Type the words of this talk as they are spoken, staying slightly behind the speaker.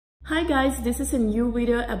Hi guys, this is a new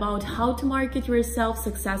video about how to market yourself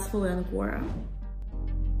successfully on Quora.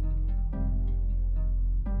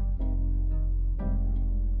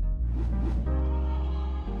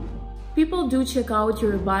 People do check out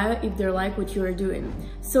your bio if they like what you are doing.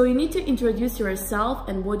 So you need to introduce yourself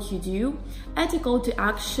and what you do, add a call to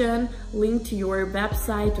action, link to your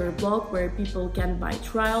website or blog where people can buy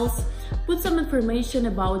trials, put some information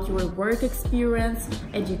about your work experience,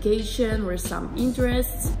 education, or some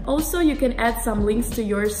interests. Also, you can add some links to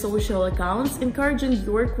your social accounts, encouraging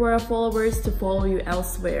your Quora followers to follow you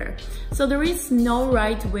elsewhere. So there is no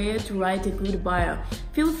right way to write a good bio.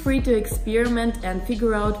 Feel free to experiment and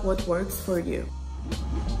figure out what works for you.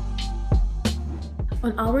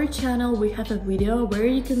 On our channel, we have a video where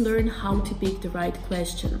you can learn how to pick the right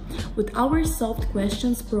question. With our Soft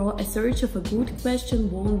Questions Pro, a search of a good question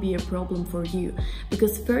won't be a problem for you,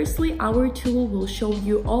 because firstly, our tool will show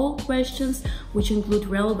you all questions which include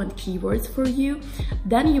relevant keywords for you.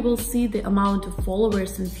 Then you will see the amount of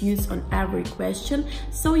followers and views on every question,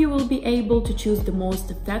 so you will be able to choose the most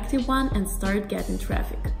effective one and start getting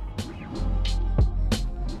traffic.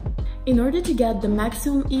 In order to get the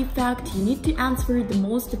maximum effect, you need to answer the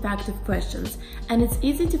most effective questions, and it's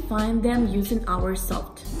easy to find them using our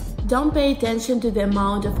Soft. Don't pay attention to the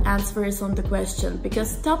amount of answers on the question,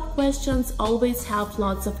 because top questions always have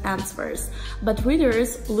lots of answers, but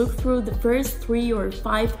readers look through the first 3 or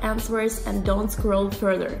 5 answers and don't scroll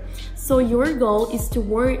further. So your goal is to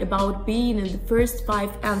worry about being in the first 5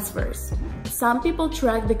 answers. Some people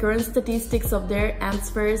track the current statistics of their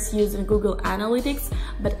answers using Google Analytics,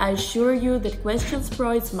 but I assure you that Questions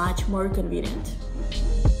Pro is much more convenient.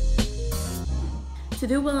 To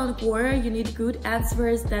do well on Quora, you need good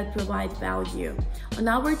answers that provide value. On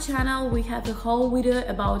our channel, we have a whole video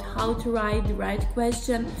about how to write the right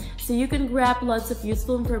question, so you can grab lots of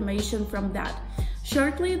useful information from that.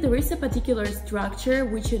 Shortly, there is a particular structure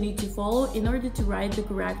which you need to follow in order to write the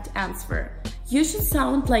correct answer. You should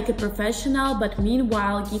sound like a professional, but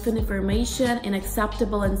meanwhile give an information in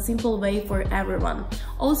acceptable and simple way for everyone.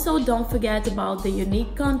 Also, don't forget about the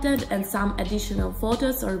unique content and some additional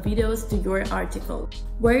photos or videos to your article.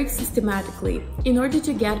 Work systematically. In order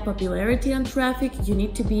to get popularity and traffic, you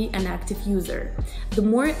need to be an active user. The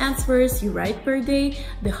more answers you write per day,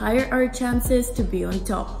 the higher are chances to be on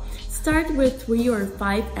top. Start with 3 or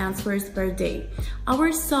 5 answers per day.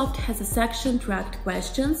 Our Soft has a section Tracked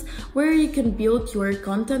Questions where you can build your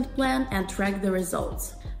content plan and track the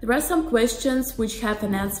results. There are some questions which have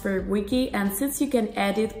an answer wiki, and since you can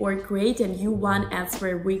edit or create a new one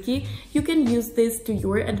answer wiki, you can use this to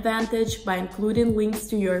your advantage by including links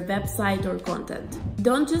to your website or content.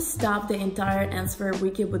 Don't just stuff the entire answer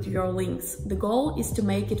wiki with your links. The goal is to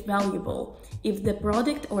make it valuable. If the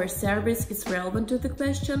product or service is relevant to the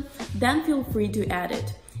question, then feel free to add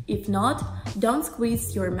it. If not, don't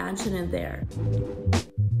squeeze your mention in there.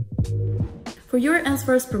 For your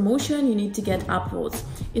answers promotion, you need to get upvotes.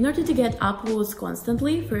 In order to get upvotes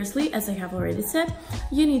constantly, firstly, as I have already said,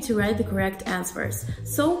 you need to write the correct answers,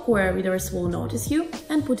 so Quora readers will notice you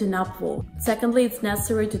and put an upvote. Secondly, it's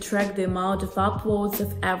necessary to track the amount of upvotes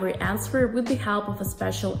of every answer with the help of a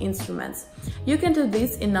special instruments. You can do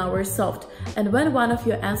this in our Soft, and when one of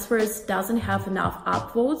your answers doesn't have enough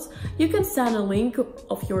upvotes, you can send a link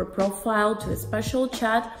of your profile to a special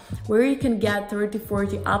chat where you can get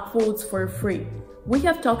 30-40 upvotes for free. We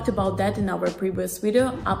have talked about that in our previous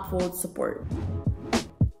video, Upvote Support.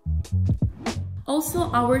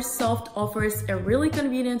 Also, our Soft offers a really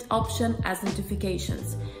convenient option as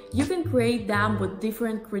notifications. You can create them with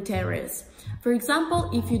different criteria. For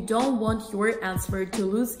example, if you don't want your answer to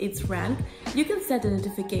lose its rank, you can set a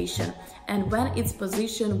notification, and when its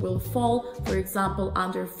position will fall, for example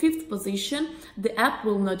under 5th position, the app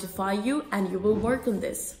will notify you and you will work on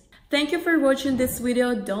this. Thank you for watching this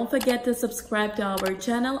video. Don't forget to subscribe to our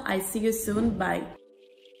channel. I see you soon. Bye.